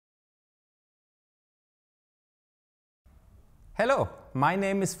Hello, my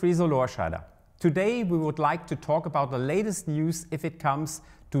name is Friso Lorscheider. Today we would like to talk about the latest news if it comes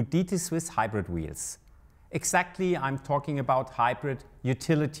to DT Swiss hybrid wheels. Exactly, I'm talking about hybrid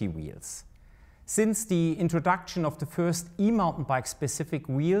utility wheels. Since the introduction of the first e-mountain bike specific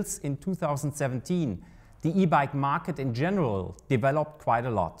wheels in 2017, the e-bike market in general developed quite a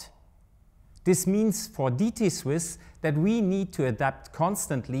lot. This means for DT Swiss that we need to adapt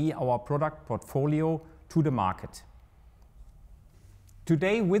constantly our product portfolio to the market.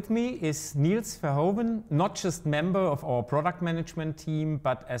 Today with me is Niels Verhoeven, not just member of our product management team,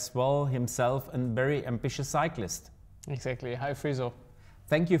 but as well himself a very ambitious cyclist. Exactly. Hi Friso.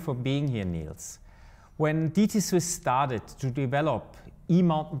 Thank you for being here, Niels. When DT Swiss started to develop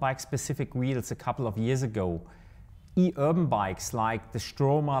e-mountain bike specific wheels a couple of years ago, e-urban bikes like the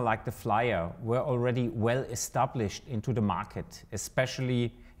Stroma, like the Flyer, were already well established into the market,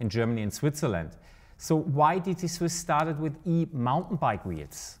 especially in Germany and Switzerland. So why DT Swiss started with e-mountain bike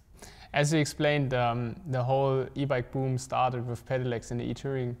wheels? As you explained, the whole e-bike boom started with pedelecs in the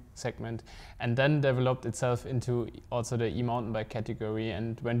e-touring segment and then developed itself into also the e-mountain bike category.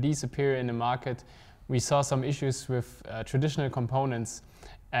 And when these appear in the market, we saw some issues with traditional components.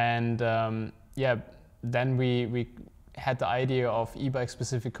 And then we had the idea of e-bike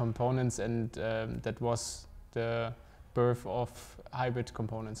specific components, and that was the birth of hybrid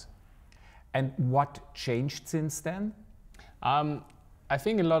components. And what changed since then? I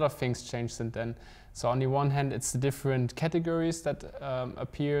think a lot of things changed since then. So on the one hand, it's the different categories that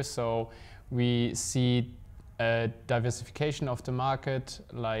appear. So we see a diversification of the market,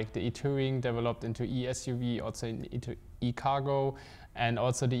 like the e-touring developed into e-SUV, also in e-cargo, and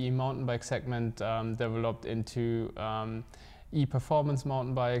also the e-mountain bike segment developed into e-performance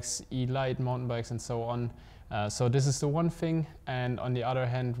mountain bikes, e-light mountain bikes, and so on. So this is the one thing, and on the other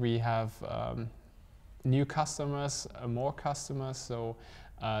hand we have new customers, more customers, so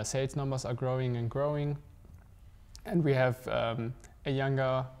sales numbers are growing and growing, and we have a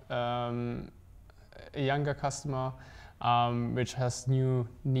younger customer which has new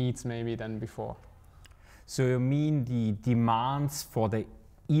needs maybe than before. So you mean the demands for the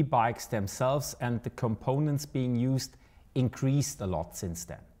e-bikes themselves and the components being used increased a lot since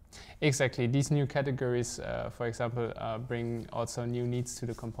then? Exactly. These new categories, for example, bring also new needs to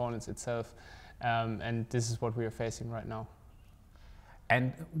the components itself, and this is what we are facing right now.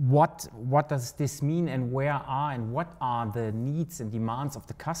 And what does this mean, and what are the needs and demands of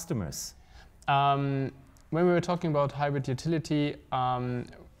the customers? When we were talking about hybrid utility,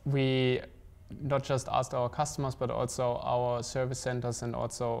 we not just asked our customers, but also our service centers and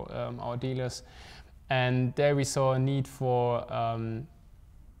also our dealers, and there we saw a need for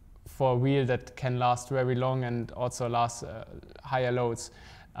a wheel that can last very long and also last higher loads.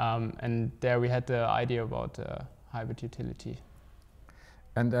 And there we had the idea about hybrid utility.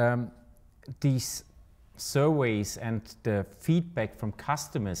 And these surveys and the feedback from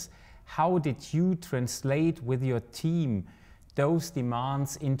customers, how did you translate with your team those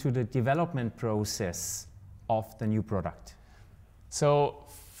demands into the development process of the new product? So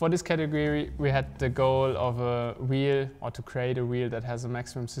for this category, we had the goal of a wheel, or to create a wheel that has a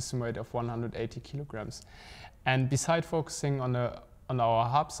maximum system weight of 180 kilograms. And beside focusing on our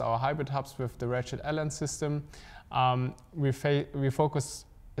hubs, our hybrid hubs with the ratchet Allen system, we focus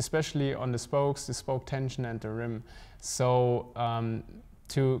especially on the spokes, the spoke tension, and the rim. So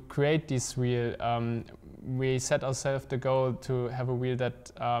to create this wheel, we set ourselves the goal to have a wheel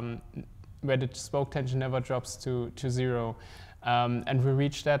that where the spoke tension never drops to zero. And we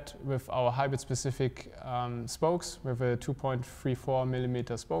reached that with our hybrid-specific spokes with a 2.34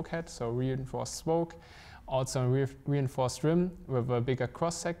 millimeter spoke head, so reinforced spoke. Also a reinforced rim with a bigger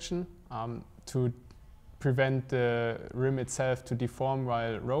cross-section to prevent the rim itself to deform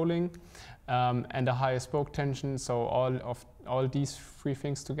while rolling, and a higher spoke tension. So all these three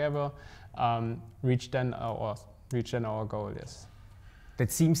things together reached then our goal. Yes.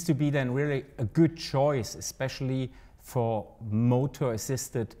 That seems to be then really a good choice, especially for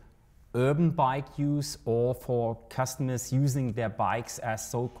motor-assisted urban bike use or for customers using their bikes as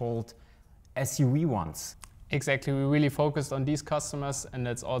so-called SUV ones. Exactly, we really focused on these customers, and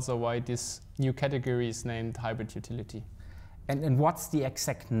that's also why this new category is named hybrid utility. And what's the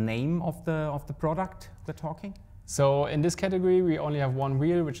exact name of the product we're talking? So in this category we only have one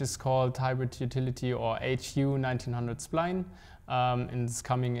wheel, which is called hybrid utility, or HU 1900 spline. And it's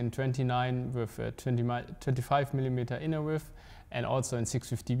coming in 29 with a 25 millimeter inner width, and also in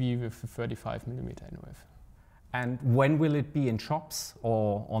 650B with a 35 millimeter inner width. And when will it be in shops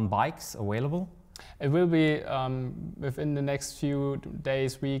or on bikes available? It will be within the next few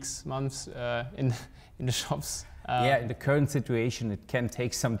days, weeks, months in the shops. Yeah, in the current situation, it can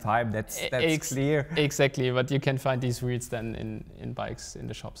take some time. That's clear. Exactly, but you can find these wheels then in bikes in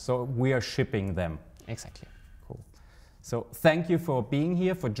the shops. So we are shipping them. Exactly. Cool. So thank you for being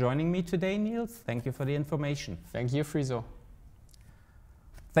here, for joining me today, Niels. Thank you for the information. Thank you, Friso.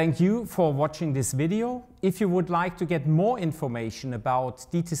 Thank you for watching this video. If you would like to get more information about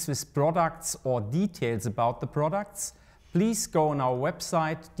DT Swiss products or details about the products, please go on our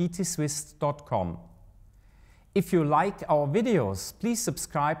website dtswiss.com. If you like our videos, please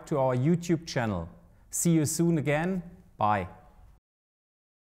subscribe to our YouTube channel. See you soon again. Bye.